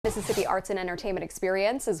Mississippi Arts and Entertainment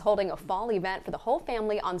Experience is holding a fall event for the whole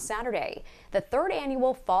family on Saturday. The third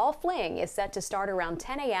annual Fall Fling is set to start around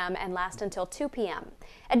 10 a.m. and last until 2 p.m.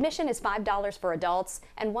 Admission is $5 for adults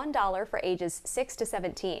and $1 for ages 6 to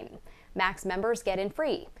 17. Max members get in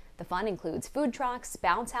free. The fun includes food trucks,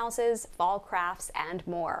 bounce houses, fall crafts, and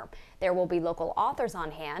more. There will be local authors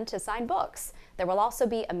on hand to sign books. There will also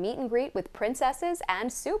be a meet and greet with princesses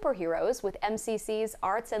and superheroes with MCC's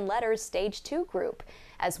Arts and Letters Stage 2 group,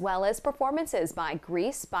 as well as performances by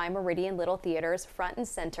Grease by Meridian Little Theater's Front and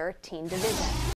Center Teen Division.